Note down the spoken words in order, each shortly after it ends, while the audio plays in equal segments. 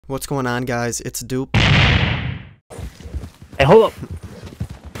What's going on, guys? It's Dupe. Hey, hold up.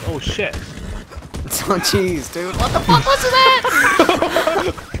 Oh shit. Oh jeez, dude. What the fuck was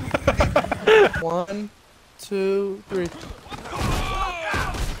that? 1, 2, 3.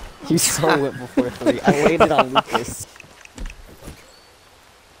 You saw it before 3. I waited on Lucas.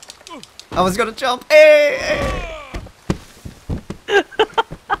 I was gonna jump. Hey!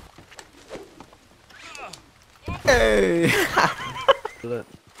 Hey!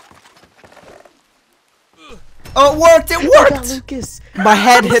 Oh, it worked! It worked! Lucas. My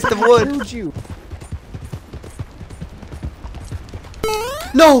head hit the wood. I told you.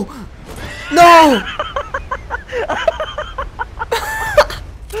 No! No!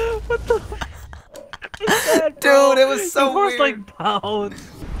 What the fuck is that, Dude, it was so the horse weird. like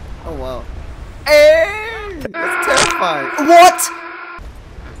pounds. Oh wow. Hey! That's terrifying. What?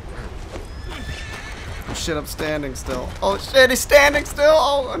 Oh shit, I'm standing still. Oh shit, he's standing still!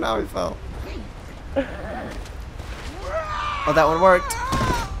 Oh, now he fell. Oh, that one worked.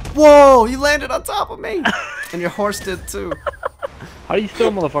 Whoa, you landed on top of me! And your horse did too. How do you throw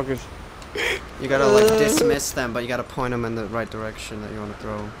motherfuckers? You gotta like dismiss them, but you gotta point them in the right direction that you want to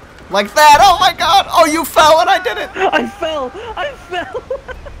throw. Like that! Oh my god! Oh, you fell and I did it! I fell! I fell!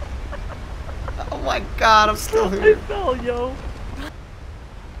 Oh my god, I'm still I here. fell, yo!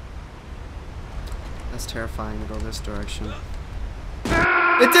 That's terrifying to go this direction.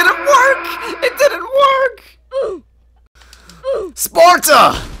 It didn't work! It didn't work!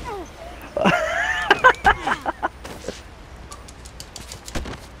 Sparta!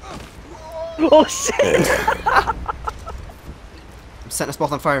 Oh shit! I'm setting us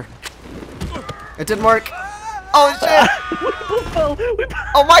both on fire. It didn't work. Oh shit! We both fell! We both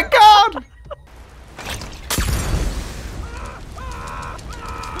Oh my god!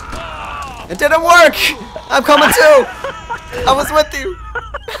 It didn't work! I'm coming too! I was with you!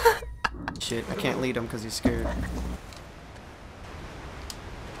 Shit, I can't lead him because he's scared.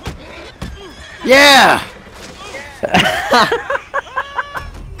 Yeah!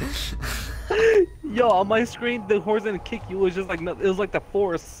 Yo, on my screen, the horse didn't kick you. It was just like it was like the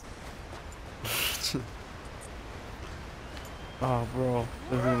force. Oh, bro,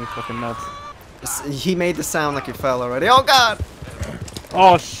 this is gonna be fucking nuts. He made the sound like he fell already. Oh god!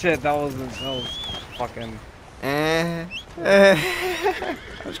 Oh shit, that was fucking. I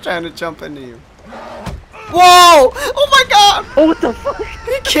was trying to jump into you. Whoa! Oh my god! Oh, what the fuck?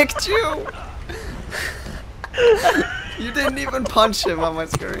 He kicked you! You didn't even punch him on my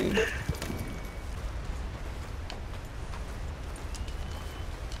screen.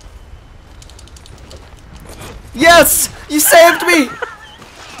 Yes! You saved me!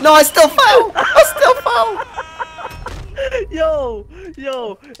 No, I still fell! I still fell! Yo,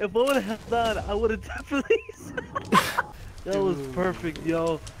 if I would have done, I would have definitely. That was perfect,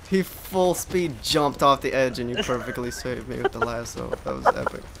 yo. He full speed jumped off the edge and you perfectly saved me with the lasso. That was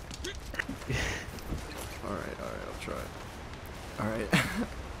epic. Alright, I'll try. Alright.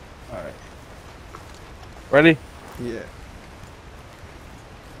 Alright. Ready? Yeah.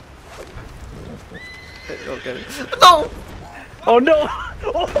 Don't get it. No! Oh no!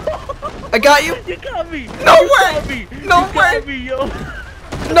 I got you! You got me! No You way! got me! No You way! got me, yo!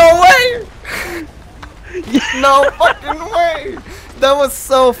 No way! No fucking way! That was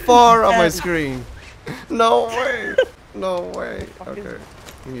so far on my screen. No way! No way. Okay.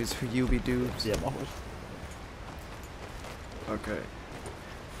 I'm use UB dudes. Yeah, my horse. Okay.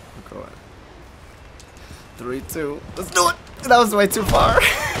 Go ahead. 3, 2. Let's do it! That was way too far.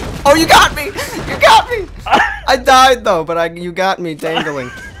 Oh, you got me! You got me! I died though, but you got me dangling.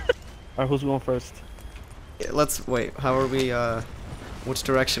 Alright, who's going first? Let's wait. How are we? Which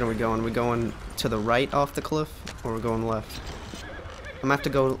direction are we going? Are we going to the right off the cliff, or are we going left? I'm gonna have to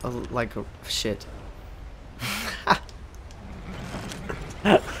go like shit.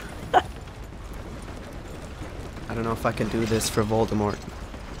 I don't know if I can do this for Voldemort.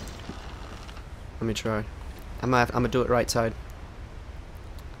 Let me try. I'm gonna do it right side.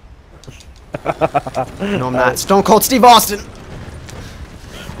 No, I'm not. Stone Cold Steve Austin!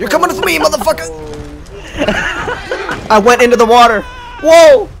 You're coming with me, motherfucker! I went into the water!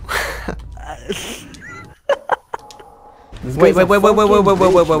 Whoa! Wait,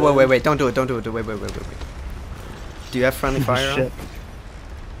 don't do it, don't do it, wait. Do you have friendly fire on?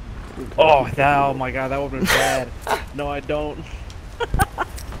 Oh, oh my god, that would've been bad. No, I don't.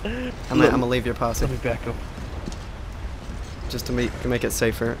 I'm gonna leave your posse. Let me back up. Just to make it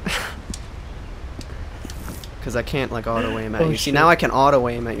safer. Because I can't like auto aim at you. See, shit. now I can auto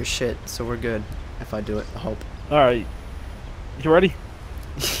aim at your shit, so we're good. If I do it, I hope. Alright. You ready?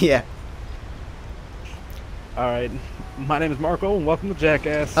 Yeah. Alright. My name is Marco, and welcome to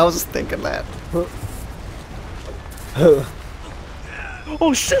Jackass. I was just thinking that.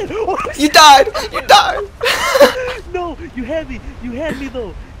 Oh shit! Oh, shit. You died! You died! No, you had me. You had me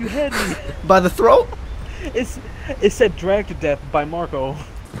though. You had me. By the throat? It said "Drag to Death" by Marco.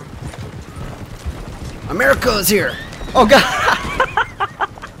 America is here! Oh god!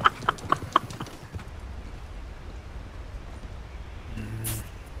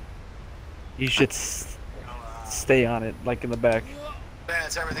 You should stay on it, like in the back.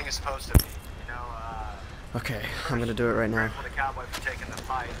 That's everything is supposed to be. You know, Okay, I'm gonna do it right now. for the cowboy for taking the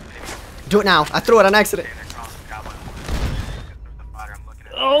fight. Do it now! I threw it on accident! Across the cowboy. The fighter, I'm looking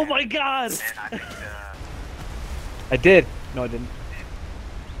at Oh my god! and I think, I did. No, I didn't.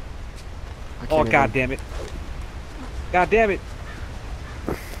 I can't Oh even- god damn it! God damn it!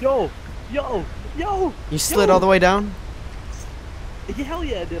 Yo, yo, yo! You slid all the way down? Yeah, hell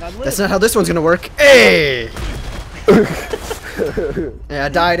yeah, I did. I lived. That's not how this one's gonna work. Hey! Yeah, I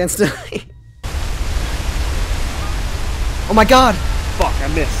died instantly. Oh my god! Fuck, I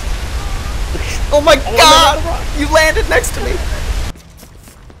missed. Oh my Oh, god! no, You landed next to me!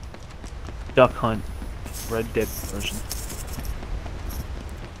 Duck Hunt, Red Dead version.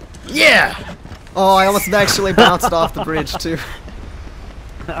 Yeah! Oh, I almost actually bounced off the bridge too.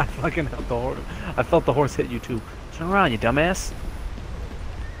 I fucking felt the horse. I felt the horse hit you too. Turn around, you dumbass.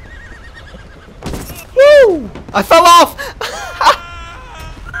 Woo! I fell off!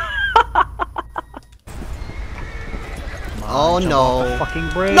 Oh Jump off no. the fucking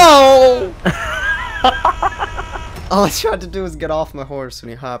bridge. No! All I tried to do was get off my horse when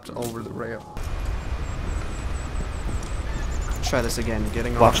he hopped over the rail. Try this again,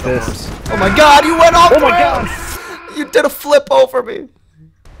 getting Watch off the this. horse. Oh my god, you went off Oh the my rail! god! You did a flip over me!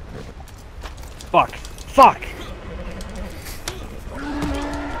 Fuck. Fuck.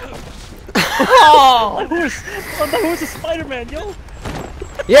 Oh! My horse. Oh, my horse is Spider-Man, yo.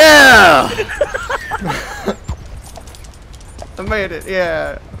 Yeah! I made it,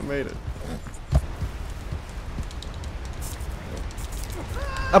 yeah, I made it.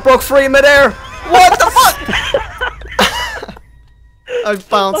 I broke free in midair! What the fuck?! I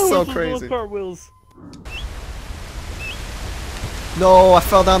bounced so crazy. Cartwheels. No, I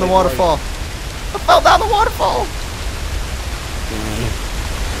fell down the waterfall. I fell down the waterfall!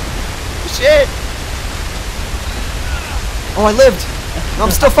 Shit! Oh, I lived!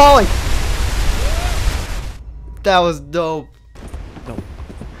 I'm still falling! That was dope.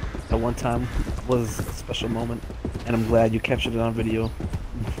 That one time was a special moment, and I'm glad you captured it on video,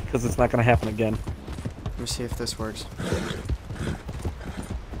 because it's not gonna happen again. Let me see if this works.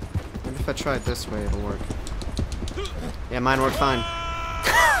 Maybe if I try it this way, it'll work. Yeah, mine worked fine.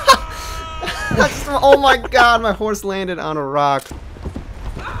 Oh my god, my horse landed on a rock.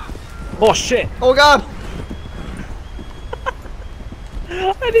 Oh shit! Oh god!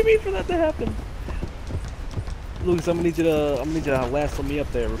 I didn't mean for that to happen. Lucas, I'm gonna need you to lasso me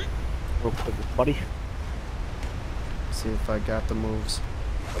up there, real quick, buddy. See if I got the moves.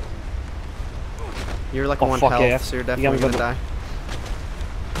 You're like Oh, one fuck health, yeah. so you're You got definitely me gonna by die.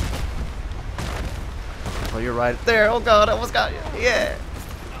 Oh, you're right there. Oh god, I almost got you. Yeah.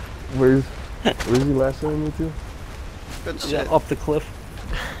 Where's he lassoing me to? Good shit. Yeah, up the cliff.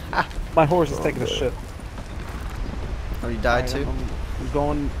 My horse is taking a shit. Oh, you died too? I'm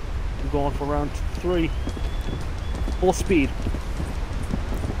going for round 3. Full speed.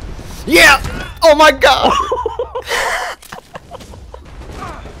 Yeah! Oh my god!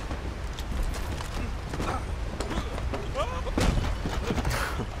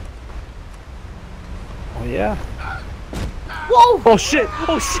 Oh yeah. Whoa! Oh shit!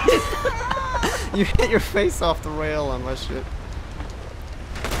 Oh shit! You hit your face off the rail on my shit.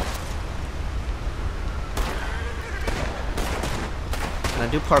 Can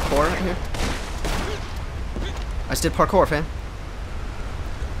I do parkour right here? I just did parkour, fam.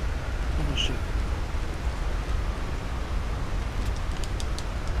 Oh shit.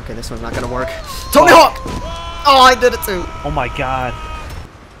 Okay, this one's not gonna work. Tony Hawk! Oh, I did it too. Oh my god.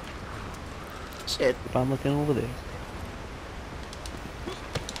 Shit. If I'm looking over there.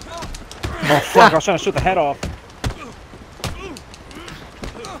 Oh fuck, I was trying to shoot the head off.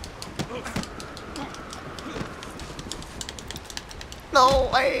 No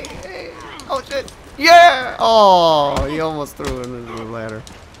way! Oh shit! Yeah! Oh, he almost threw it into the ladder.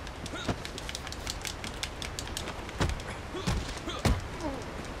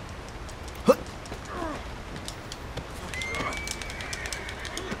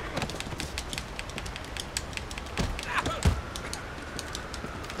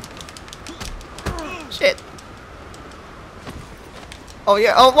 Shit! Oh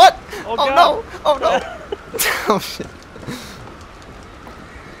yeah! Oh what? Oh, Oh God. no! Oh no! Oh shit!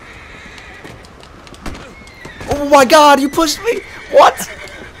 Oh my god, you pushed me! What?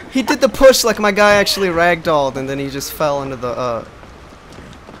 He did the push like my guy actually ragdolled and then he just fell into the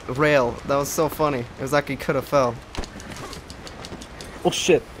rail. That was so funny. It was like he could have fell. Oh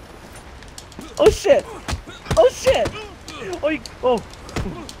shit. Oh shit. Oh shit. Oh.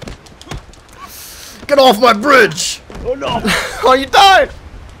 Get off my bridge! Oh no. Oh, you died!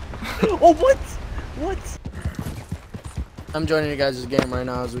 Oh what? What? I'm joining you guys' game right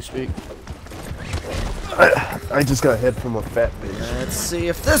now as we speak. I just got hit from a fat bitch. Let's see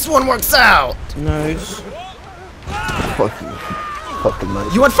if this one works out! Nice. Fuck you. Fucking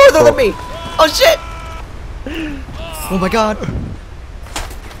nice. You went further than me! Oh shit! Oh my god.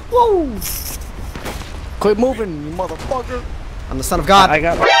 Whoa! Quit moving, you motherfucker. I'm the son of God. I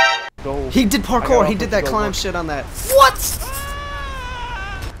got go. He did I parkour. got He did that go, climb go. shit on that. What?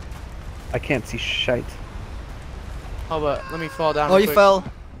 I can't see shite. Oh, but let me fall down. Oh, real you quick. fell.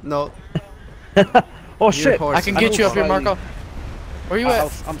 No. Oh You're shit. horse. I can get you up here, Marco. Where you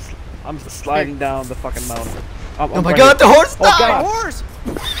at? I'm sliding down the fucking mountain. Oh my god, the horse Oh, died! God. Horse!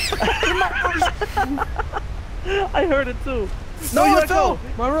 I heard it too. No, you I let fell.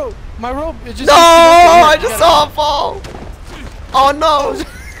 go. My rope. It just. No! I just saw him fall! Oh no!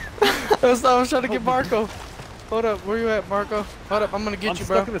 I was trying to get Marco. Hold up, where you at, Marco? Hold up, I'm gonna get I'm you,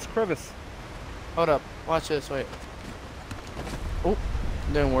 stuck bro. in this crevice. Hold up, watch this. Wait. Oh,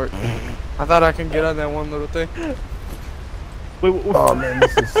 didn't work. I thought I could get on that one little thing. Wait. Oh man,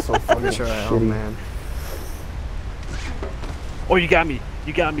 this is so fucking Try. shitty. Oh man. Oh, you got me.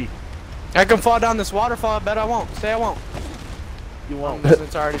 You got me. I can fall down this waterfall. I bet I won't. Say I won't. You won't.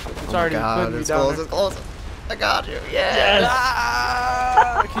 It's already Oh my already god, putting me it's down close, there. it's close. I got you. Yeah. Yes.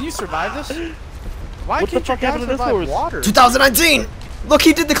 Ah, can you survive this? Why What the can't you fuck happened guys to this survive horse? water? 2019! Look,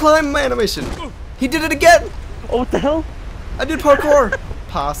 he did the climb animation. He did it again. Oh, what the hell? I did parkour.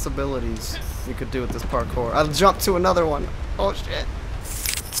 Possibilities you could do with this parkour. I'll jump to another one. Oh shit.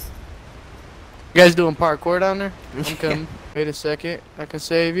 You guys doing parkour down there? I'm coming. Wait a second. I can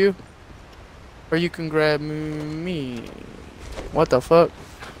save you. Or you can grab me. What the fuck?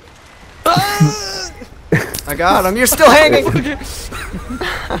 I got him. You're still hanging.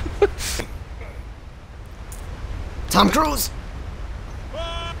 Tom Cruise.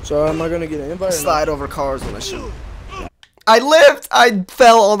 So am I gonna get an invite? Slide over cars when I shoot. I lived. I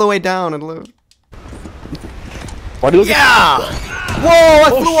fell all the way down and lived. Why do you look Yeah. Whoa! I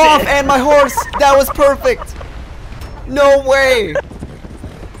flew off and my horse. That was perfect. No way.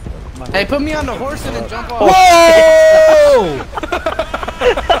 Hey, put me on the horse and then jump off. Whoa!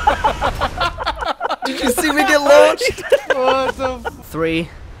 Did you see me get launched? What the? 3,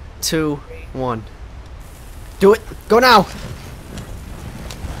 2, 1. Do it. Go now.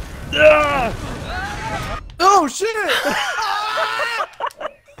 Oh shit!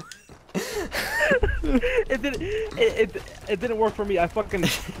 It didn't work for me. I fucking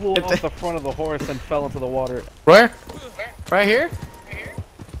flew off the front of the horse and fell into the water. Where? Right here?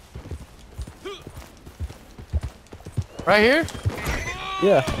 Right here?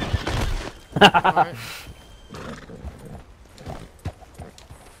 Yeah. Alright.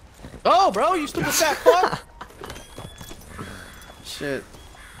 Oh, bro, you stupid fat fuck! Shit.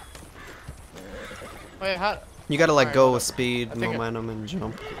 Wait, how? You gotta let Alright, go hold with up. speed, I think momentum, and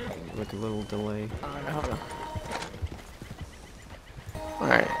jump. Like a little delay. Hold on.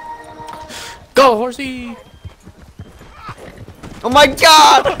 Alright. Go, horsey! Oh my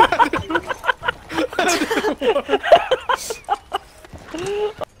god!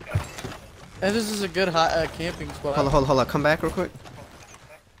 Hey, this is a good hot camping spot. Hold on. Come back real quick.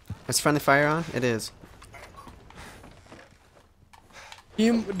 Is friendly fire on? It is. Do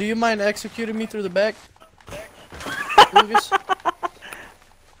you mind executing me through the back? Lucas?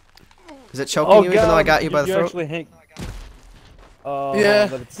 Is it choking you even though I got you by the you throat? Actually, Hank. Yeah,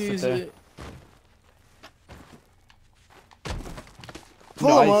 let it sit he's there.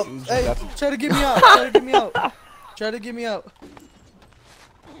 Pull him up. Nice. Hey, try to get me out. Try to get me out. Try to get me out.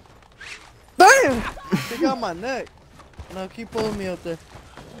 Bam! They got my neck. No, keep pulling me up there.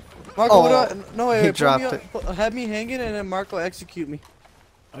 Marco, Oh, what do I, no, wait, he wait, dropped pull me up, have me hanging and then Marco execute me.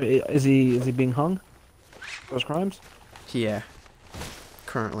 Is he being hung? For those crimes? Yeah.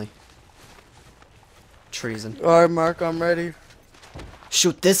 Currently. Treason. Alright, Marco, I'm ready.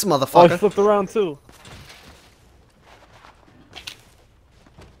 Shoot this Oh, he motherfucker. flipped around too.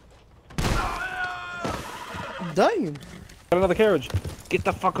 Damn. Got another carriage. Get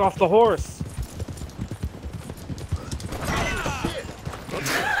the fuck off the horse.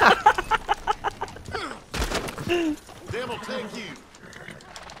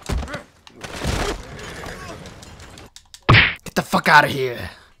 Get the fuck out of here.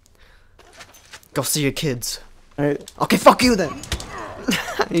 Go see your kids. Alright. Okay, fuck you then.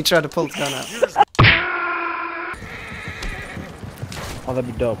 He tried to pull his gun out. Oh, that'd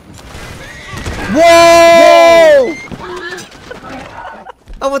be dope. Whoa!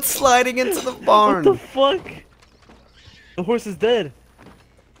 I went sliding into the barn. What the fuck? The horse is dead.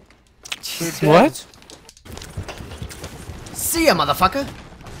 They're dead. What? See ya, motherfucker.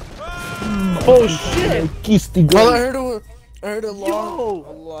 Oh shit! Well, I heard a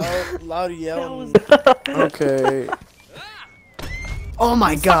loud yell. Okay. Oh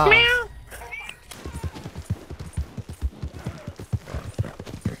my god.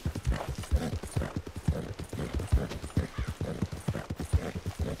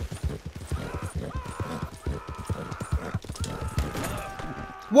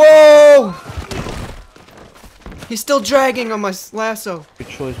 Whoa! He's still dragging on my lasso. Good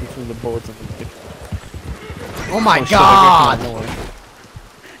choice between the bullets of the Oh my shit, god!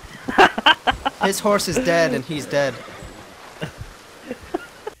 I get His horse is dead and he's dead.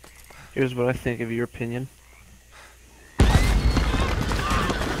 Here's what I think of your opinion.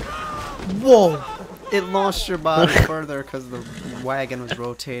 Whoa! It launched your body further because the wagon was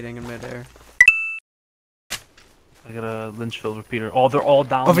rotating in midair. I got a Lynchfield repeater. Oh, they're all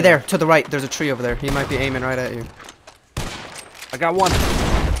down. Over there, to the right, there's a tree over there. He might be aiming right at you. I got one.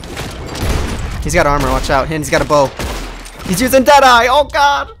 He's got armor, watch out. And he's got a bow. He's using Deadeye! Oh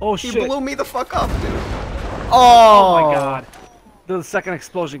god! Oh He shit. blew me the fuck up, dude. Oh my god. The second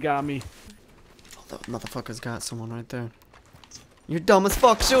explosion got me. That motherfucker's got someone right there. You're dumb as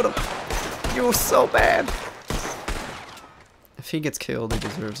fuck, shoot him! You're so bad! If he gets killed, he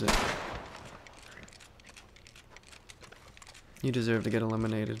deserves it. You deserve to get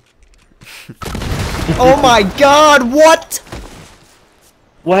eliminated. Oh my god, what?!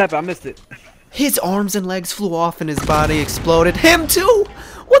 What happened? I missed it. His arms and legs flew off and his body exploded. Him too!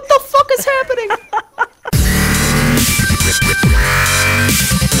 What the fuck is happening?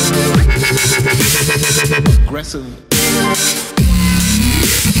 Aggressive